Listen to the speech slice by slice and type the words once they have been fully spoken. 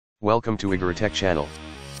Welcome to IgoroTech channel.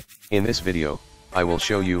 In this video, I will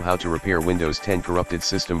show you how to repair Windows 10 corrupted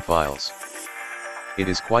system files. It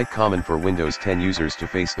is quite common for Windows 10 users to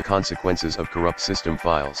face the consequences of corrupt system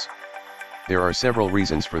files. There are several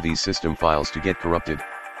reasons for these system files to get corrupted,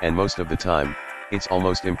 and most of the time, it's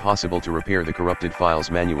almost impossible to repair the corrupted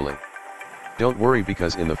files manually. Don't worry,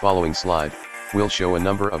 because in the following slide, we'll show a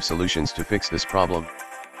number of solutions to fix this problem.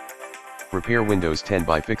 Repair Windows 10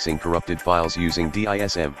 by fixing corrupted files using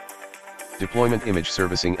DISM. Deployment Image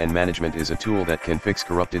Servicing and Management is a tool that can fix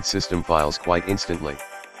corrupted system files quite instantly.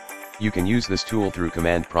 You can use this tool through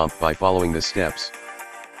command prompt by following the steps.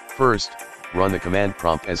 First, run the command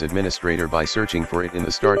prompt as administrator by searching for it in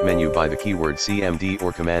the start menu by the keyword CMD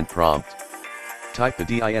or command prompt. Type the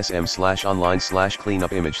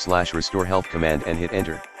DISM/online/cleanupimage/restore health command and hit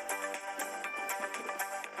enter.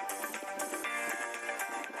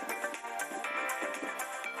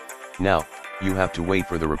 Now, you have to wait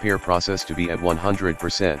for the repair process to be at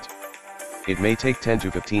 100%. It may take 10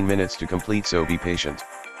 to 15 minutes to complete, so be patient.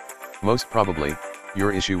 Most probably,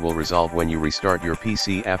 your issue will resolve when you restart your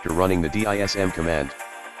PC after running the DISM command.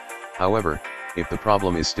 However, if the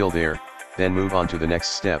problem is still there, then move on to the next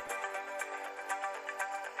step.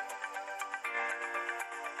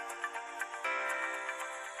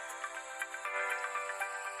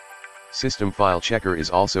 System File Checker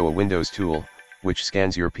is also a Windows tool, which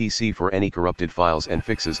scans your PC for any corrupted files and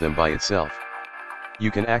fixes them by itself. You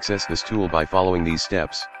can access this tool by following these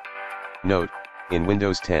steps. Note, in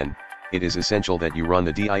Windows 10, it is essential that you run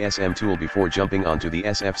the DISM tool before jumping onto the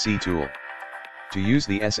SFC tool. To use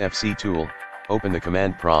the SFC tool, open the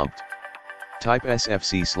command prompt. Type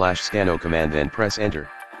SFC/scano command, then press enter.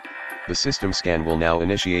 The system scan will now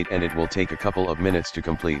initiate and it will take a couple of minutes to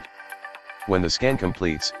complete. When the scan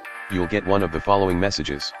completes, you'll get one of the following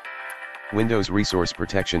messages. Windows Resource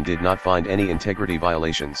Protection did not find any integrity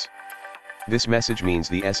violations. This message means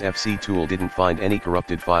the SFC tool didn't find any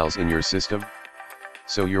corrupted files in your system.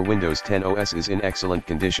 So your Windows 10 OS is in excellent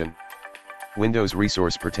condition. Windows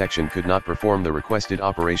Resource Protection could not perform the requested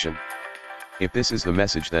operation. If this is the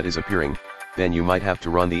message that is appearing, then you might have to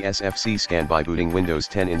run the SFC scan by booting Windows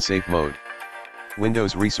 10 in safe mode.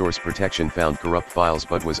 Windows Resource Protection found corrupt files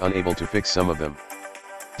but was unable to fix some of them.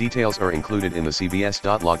 Details are included in the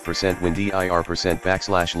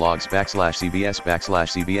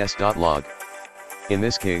cbs.log%windir%logs/cbs/cbs.log. In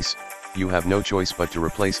this case, you have no choice but to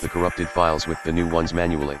replace the corrupted files with the new ones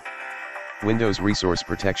manually. Windows Resource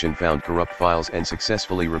Protection found corrupt files and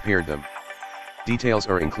successfully repaired them. Details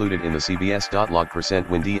are included in the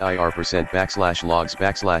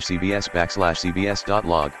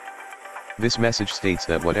cbs.log%windir%logs/cbs/cbs.log. This message states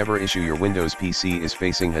that whatever issue your Windows PC is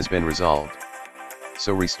facing has been resolved.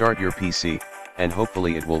 So restart your PC, and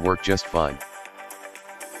hopefully it will work just fine.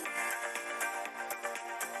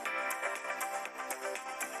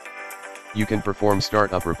 You can perform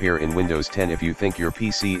startup repair in Windows 10 if you think your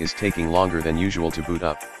PC is taking longer than usual to boot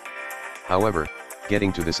up. However,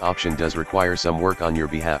 getting to this option does require some work on your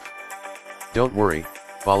behalf. Don't worry,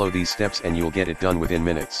 follow these steps and you'll get it done within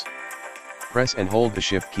minutes. Press and hold the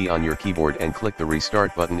Shift key on your keyboard and click the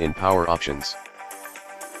Restart button in Power Options.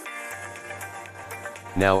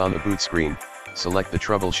 Now on the boot screen, select the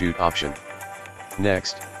Troubleshoot option.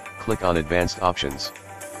 Next, click on Advanced Options.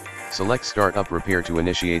 Select Startup Repair to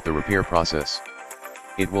initiate the repair process.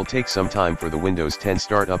 It will take some time for the Windows 10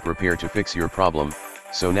 Startup Repair to fix your problem,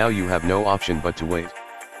 so now you have no option but to wait.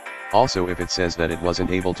 Also, if it says that it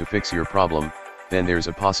wasn't able to fix your problem, then there's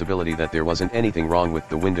a possibility that there wasn't anything wrong with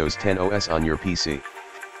the Windows 10 OS on your PC.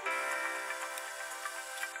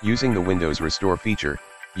 Using the Windows Restore feature,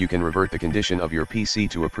 you can revert the condition of your PC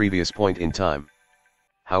to a previous point in time.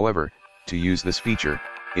 However, to use this feature,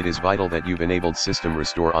 it is vital that you've enabled System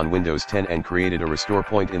Restore on Windows 10 and created a restore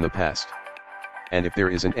point in the past. And if there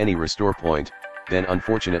isn't any restore point, then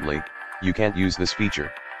unfortunately, you can't use this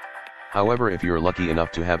feature. However, if you're lucky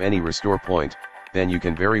enough to have any restore point, then you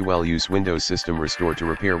can very well use Windows System Restore to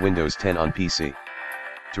repair Windows 10 on PC.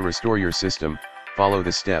 To restore your system, follow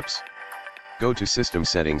the steps. Go to System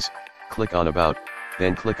Settings, click on About,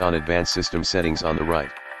 then click on Advanced System Settings on the right.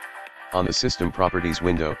 On the System Properties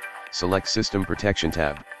window, select System Protection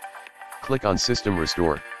tab. Click on System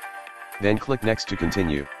Restore. Then click Next to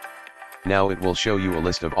continue. Now it will show you a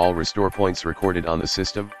list of all restore points recorded on the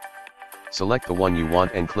system. Select the one you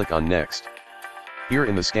want and click on Next. Here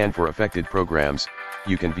in the Scan for Affected Programs,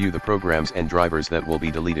 you can view the programs and drivers that will be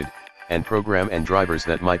deleted, and program and drivers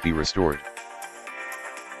that might be restored.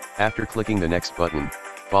 After clicking the Next button,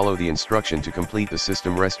 follow the instruction to complete the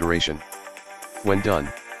system restoration. When done,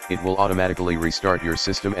 it will automatically restart your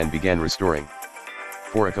system and begin restoring.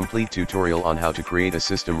 For a complete tutorial on how to create a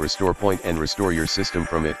system restore point and restore your system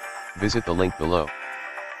from it, visit the link below.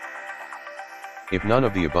 If none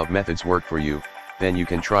of the above methods work for you, then you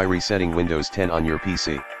can try resetting Windows 10 on your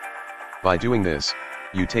PC. By doing this,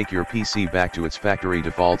 you take your PC back to its factory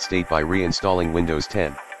default state by reinstalling Windows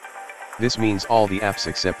 10. This means all the apps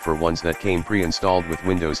except for ones that came pre-installed with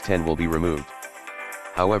Windows 10 will be removed.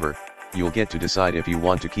 However, you'll get to decide if you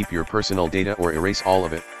want to keep your personal data or erase all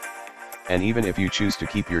of it. And even if you choose to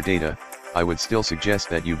keep your data, I would still suggest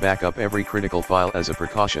that you back up every critical file as a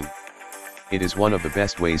precaution. It is one of the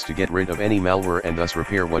best ways to get rid of any malware and thus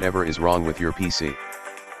repair whatever is wrong with your PC.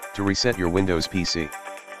 To reset your Windows PC,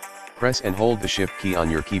 press and hold the Shift key on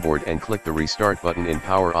your keyboard and click the Restart button in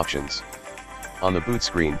Power Options. On the boot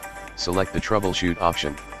screen, select the Troubleshoot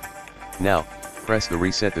option. Now, press the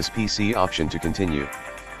Reset this PC option to continue.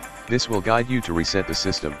 This will guide you to reset the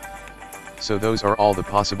system. So those are all the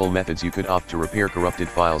possible methods you could opt to repair corrupted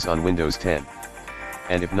files on Windows 10.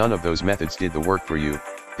 And if none of those methods did the work for you,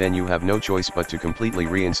 then you have no choice but to completely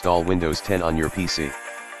reinstall Windows 10 on your PC.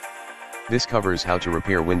 This covers how to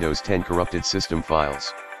repair Windows 10 corrupted system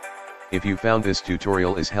files. If you found this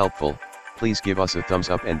tutorial is helpful, please give us a thumbs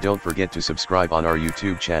up and don't forget to subscribe on our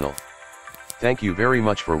YouTube channel. Thank you very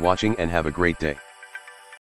much for watching and have a great day.